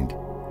mind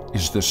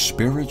is the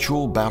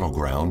spiritual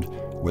battleground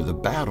where the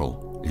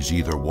battle is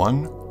either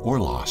won or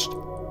lost.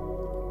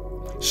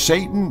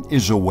 Satan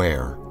is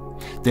aware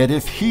that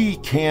if he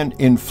can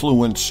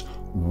influence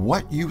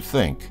what you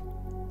think,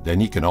 then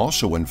he can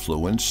also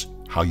influence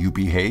how you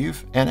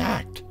behave and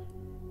act.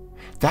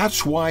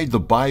 That's why the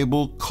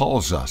Bible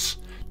calls us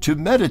to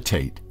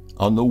meditate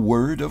on the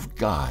Word of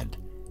God,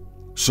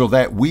 so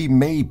that we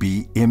may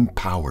be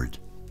empowered.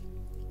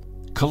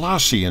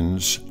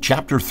 Colossians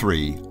chapter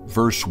 3,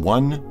 verse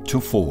 1 to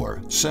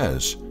 4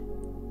 says,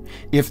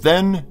 "If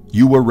then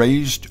you were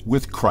raised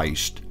with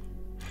Christ,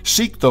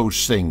 seek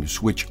those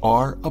things which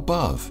are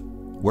above,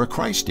 where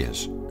Christ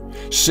is,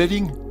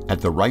 sitting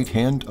at the right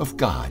hand of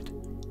God.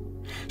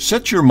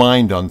 Set your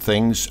mind on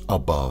things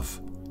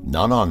above,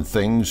 not on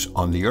things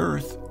on the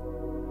earth.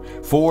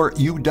 For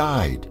you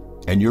died,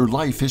 and your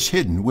life is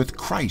hidden with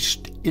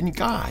Christ in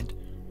God.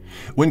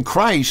 When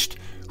Christ,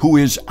 who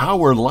is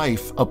our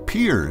life,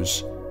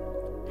 appears,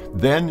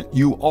 then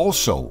you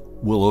also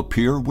will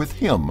appear with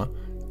him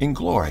in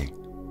glory."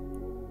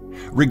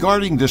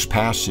 Regarding this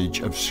passage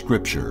of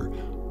Scripture,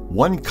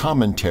 one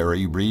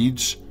commentary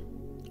reads,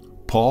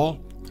 "Paul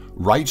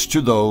writes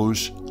to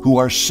those who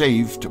are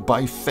saved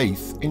by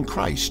faith in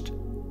Christ.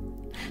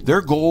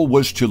 Their goal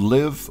was to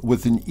live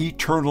with an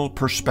eternal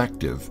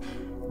perspective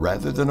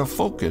rather than a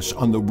focus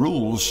on the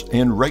rules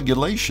and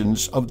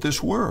regulations of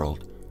this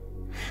world.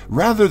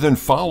 Rather than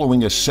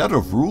following a set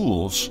of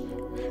rules,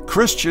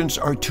 Christians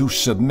are to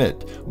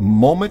submit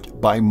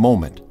moment by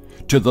moment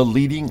to the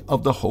leading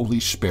of the Holy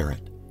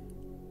Spirit."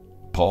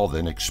 Paul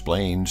then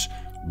explains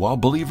why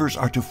believers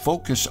are to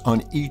focus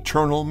on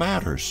eternal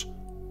matters.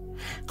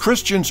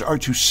 Christians are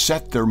to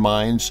set their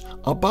minds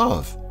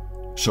above,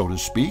 so to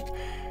speak,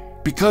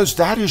 because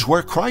that is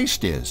where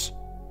Christ is.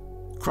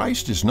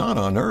 Christ is not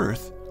on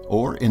earth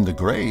or in the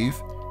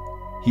grave.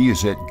 He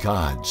is at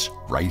God's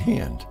right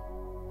hand.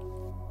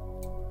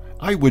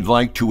 I would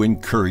like to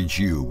encourage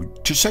you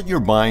to set your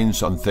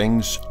minds on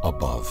things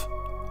above,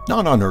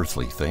 not on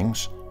earthly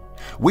things.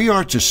 We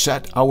are to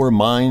set our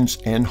minds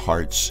and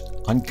hearts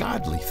on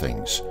godly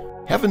things,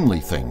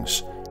 heavenly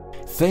things,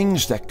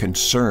 things that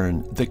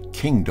concern the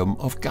kingdom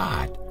of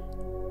God.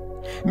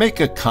 Make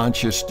a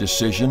conscious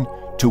decision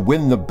to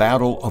win the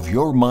battle of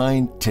your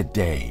mind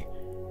today.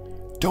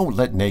 Don't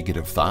let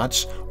negative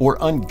thoughts or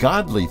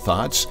ungodly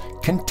thoughts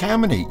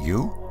contaminate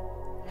you.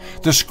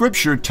 The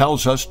Scripture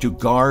tells us to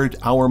guard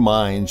our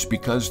minds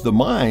because the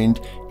mind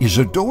is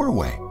a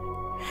doorway,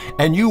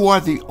 and you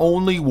are the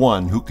only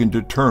one who can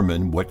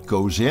determine what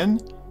goes in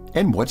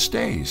and what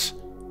stays.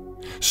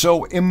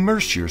 So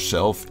immerse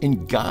yourself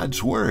in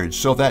God's Word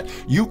so that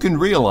you can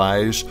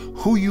realize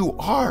who you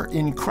are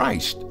in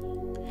Christ.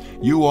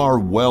 You are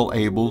well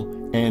able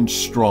and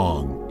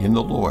strong in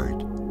the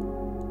Lord.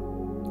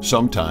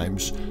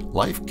 Sometimes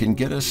life can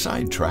get us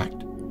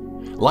sidetracked.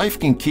 Life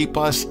can keep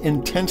us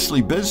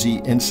intensely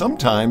busy, and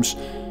sometimes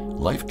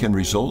life can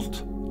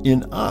result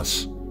in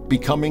us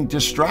becoming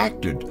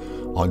distracted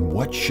on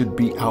what should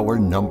be our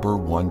number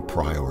one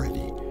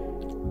priority.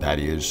 That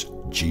is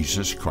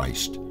Jesus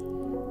Christ.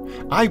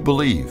 I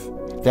believe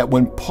that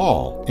when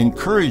Paul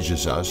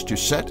encourages us to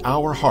set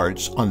our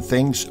hearts on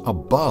things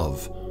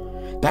above,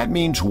 that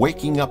means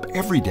waking up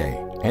every day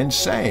and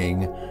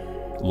saying,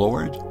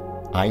 "Lord,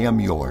 I am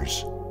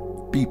yours.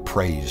 Be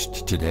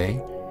praised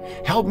today.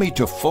 Help me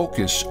to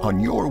focus on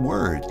your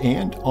word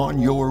and on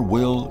your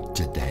will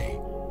today."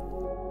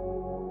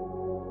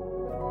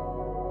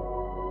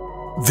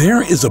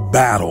 There is a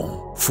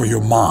battle for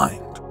your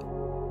mind,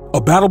 a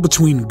battle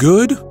between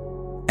good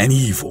and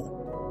evil.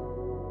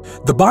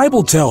 The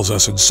Bible tells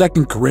us in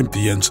 2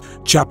 Corinthians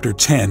chapter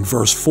 10,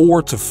 verse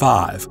 4 to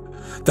 5,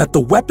 that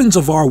the weapons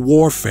of our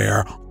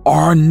warfare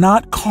are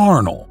not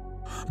carnal,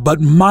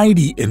 but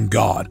mighty in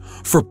God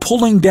for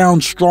pulling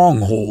down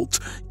strongholds,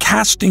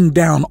 casting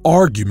down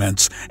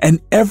arguments, and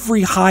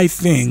every high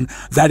thing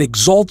that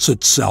exalts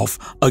itself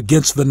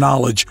against the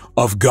knowledge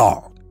of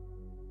God.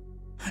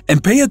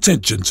 And pay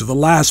attention to the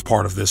last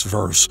part of this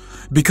verse,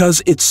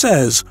 because it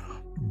says,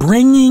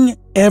 bringing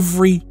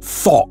every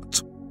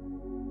thought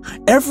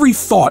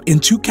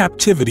into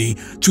captivity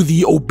to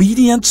the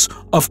obedience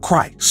of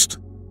Christ.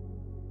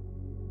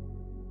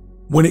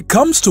 When it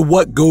comes to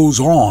what goes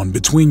on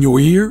between your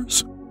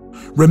ears,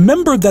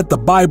 remember that the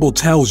Bible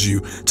tells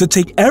you to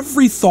take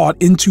every thought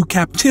into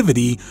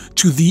captivity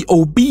to the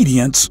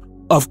obedience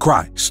of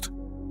Christ.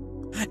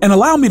 And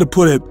allow me to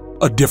put it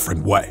a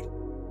different way.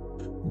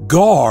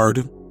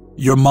 Guard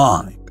your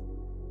mind.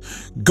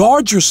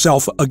 Guard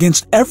yourself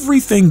against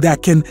everything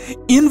that can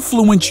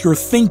influence your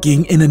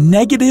thinking in a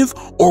negative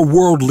or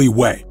worldly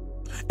way.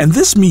 And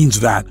this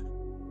means that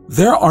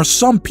there are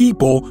some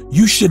people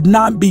you should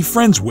not be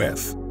friends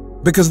with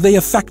because they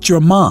affect your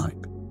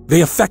mind.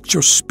 They affect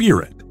your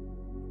spirit.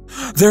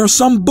 There are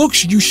some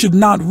books you should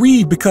not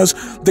read because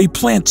they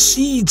plant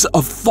seeds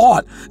of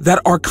thought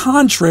that are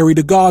contrary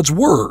to God's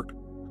word.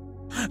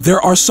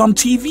 There are some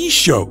TV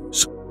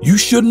shows you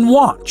shouldn't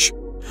watch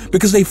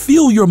because they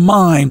fill your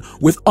mind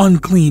with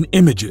unclean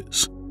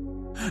images.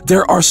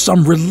 There are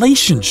some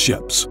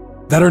relationships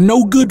that are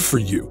no good for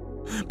you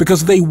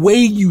because they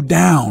weigh you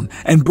down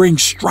and bring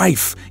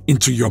strife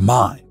into your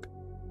mind.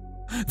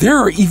 There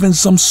are even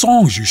some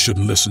songs you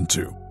shouldn't listen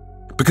to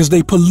because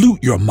they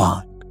pollute your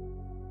mind.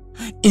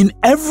 In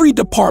every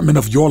department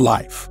of your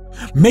life,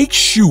 make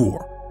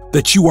sure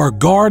that you are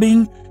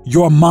guarding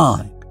your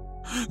mind.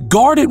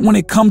 Guard it when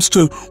it comes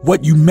to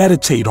what you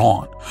meditate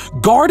on.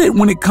 Guard it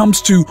when it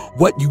comes to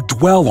what you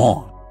dwell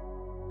on.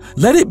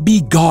 Let it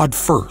be God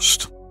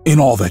first, in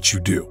all that you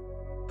do.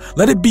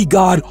 Let it be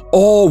God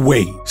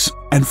always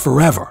and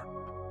forever.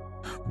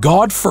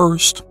 God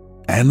first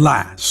and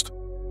last.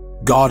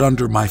 God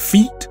under my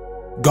feet,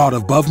 God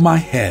above my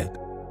head,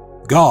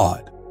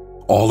 God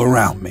all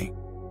around me.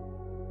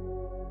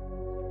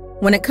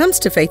 When it comes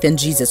to faith in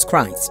Jesus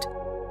Christ,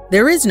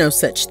 there is no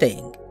such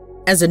thing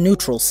as a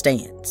neutral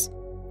stance.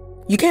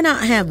 You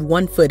cannot have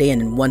one foot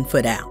in and one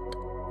foot out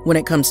when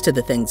it comes to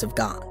the things of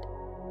God.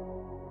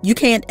 You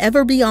can't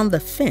ever be on the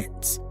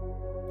fence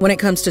when it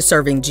comes to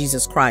serving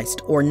Jesus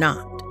Christ or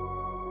not.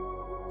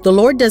 The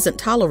Lord doesn't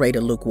tolerate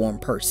a lukewarm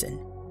person.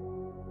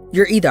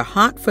 You're either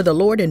hot for the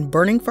Lord and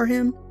burning for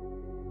Him,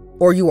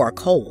 or you are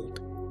cold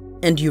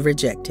and you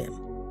reject Him.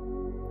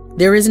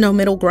 There is no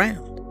middle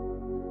ground.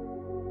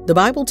 The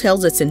Bible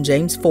tells us in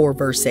James 4,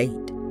 verse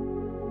 8,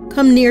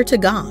 "Come near to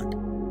God,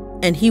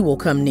 and He will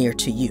come near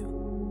to you.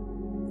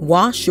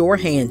 Wash your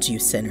hands, you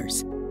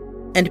sinners,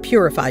 and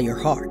purify your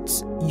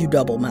hearts, you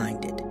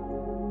double-minded."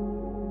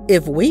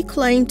 If we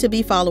claim to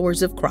be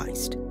followers of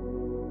Christ,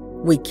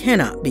 we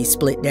cannot be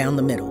split down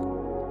the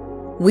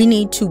middle. We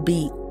need to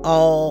be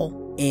all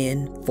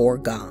in for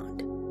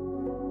God.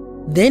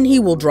 Then He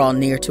will draw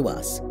near to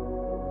us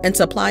and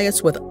supply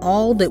us with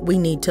all that we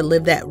need to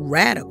live that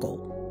radical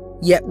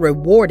yet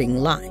rewarding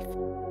life.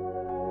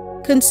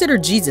 Consider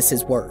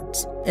Jesus'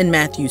 words in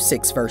Matthew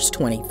 6, verse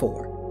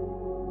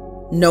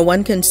 24. "No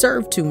one can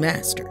serve two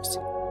masters,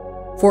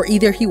 for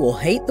either he will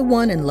hate the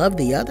one and love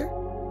the other,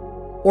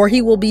 or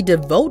he will be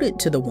devoted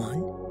to the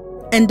one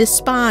and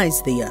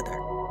despise the other.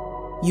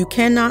 You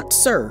cannot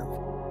serve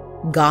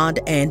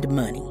God and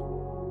money."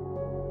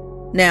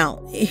 Now,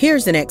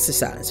 here's an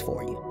exercise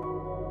for you.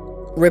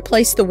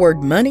 Replace the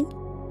word money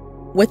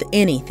with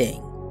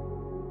anything.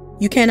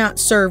 You cannot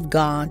serve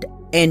God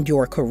and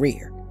your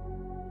career.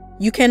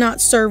 You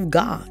cannot serve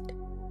God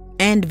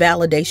and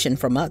validation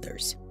from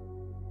others.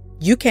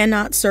 You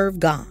cannot serve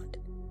God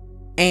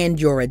and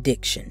your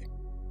addiction.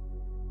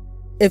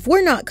 If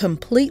we're not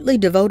completely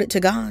devoted to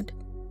God,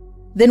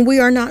 then we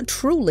are not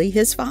truly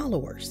His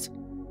followers.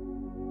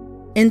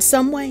 In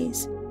some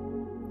ways,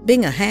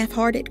 being a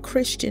half-hearted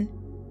Christian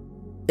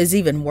is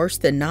even worse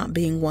than not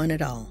being one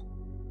at all.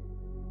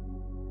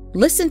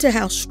 Listen to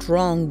how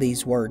strong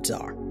these words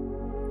are.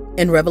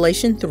 In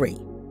Revelation 3,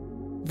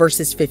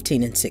 verses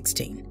 15 and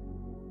 16.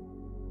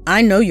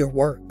 "I know your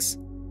works,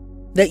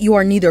 that you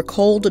are neither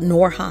cold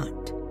nor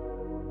hot.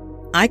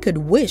 I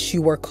could wish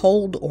you were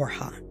cold or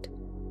hot.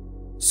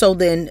 So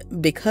then,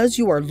 because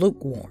you are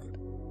lukewarm,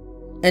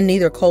 and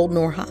neither cold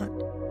nor hot,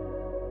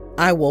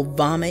 I will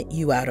vomit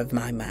you out of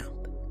my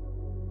mouth."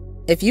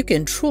 If you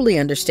can truly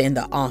understand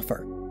the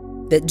offer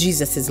that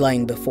Jesus is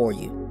laying before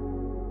you,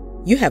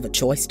 you have a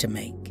choice to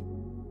make.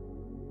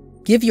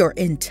 Give your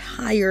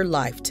entire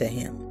life to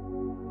Him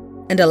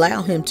and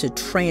allow Him to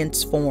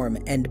transform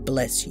and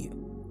bless you.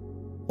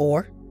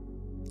 Or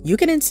you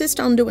can insist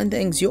on doing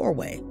things your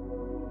way,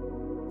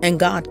 and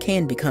God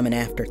can become an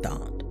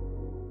afterthought.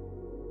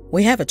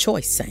 We have a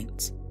choice,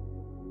 saints.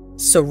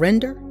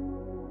 Surrender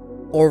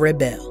or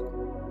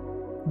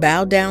rebel.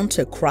 Bow down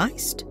to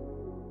Christ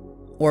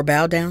or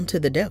bow down to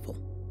the devil.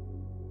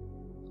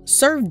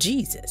 Serve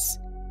Jesus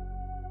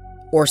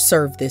or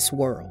serve this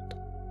world.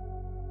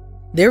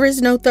 There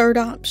is no third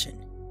option.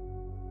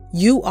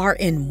 You are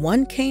in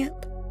one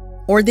camp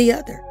or the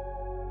other.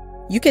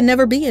 You can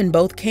never be in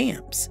both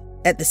camps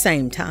at the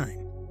same time.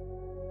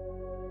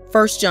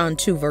 1 John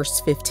 2 verse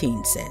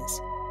 15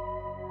 says,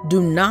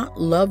 "Do not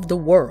love the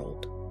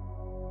world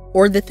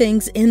or the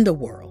things in the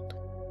world.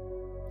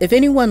 If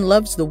anyone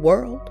loves the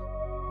world,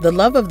 the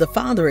love of the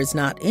Father is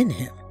not in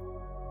him.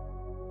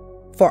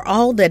 For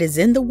all that is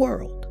in the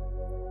world,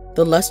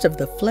 the lust of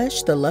the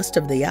flesh, the lust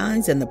of the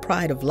eyes, and the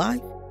pride of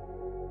life,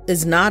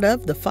 is not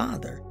of the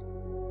Father,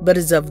 but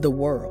is of the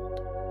world."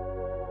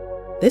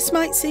 This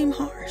might seem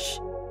harsh,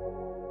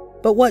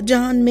 but what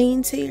John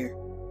means here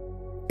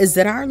is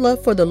that our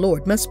love for the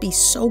Lord must be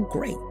so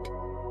great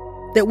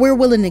that we're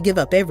willing to give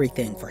up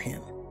everything for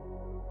Him,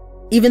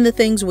 even the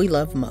things we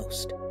love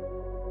most.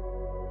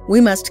 We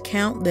must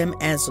count them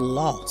as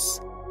loss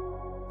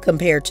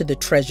compared to the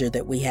treasure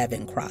that we have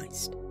in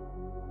Christ.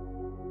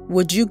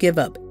 Would you give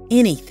up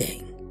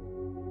anything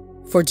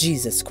for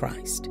Jesus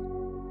Christ?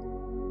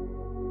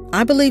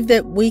 I believe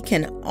that we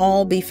can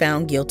all be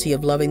found guilty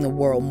of loving the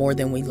world more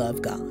than we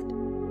love God.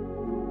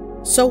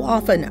 So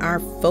often our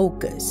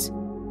focus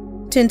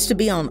tends to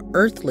be on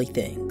earthly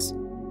things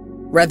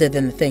rather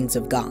than the things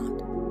of God.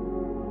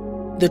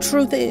 The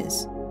truth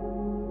is,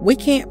 we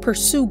can't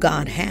pursue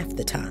God half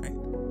the time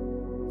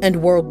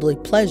and worldly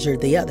pleasure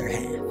the other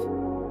half.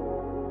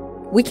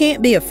 We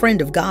can't be a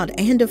friend of God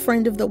and a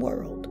friend of the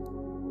world.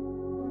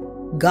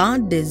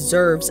 God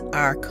deserves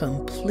our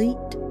complete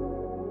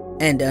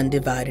and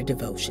undivided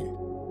devotion.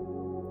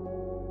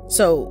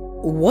 So,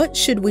 what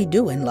should we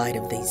do in light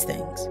of these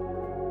things?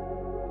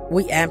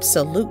 We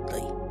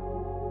absolutely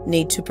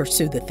need to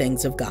pursue the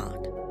things of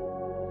God.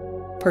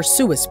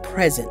 Pursue His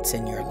presence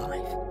in your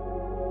life.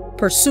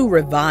 Pursue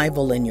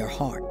revival in your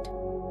heart.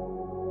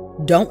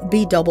 Don't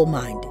be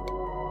double-minded.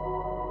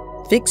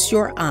 Fix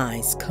your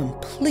eyes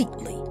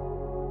completely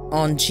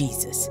on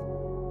Jesus,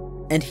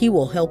 and He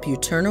will help you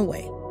turn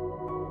away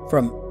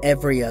from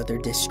every other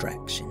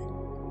distraction.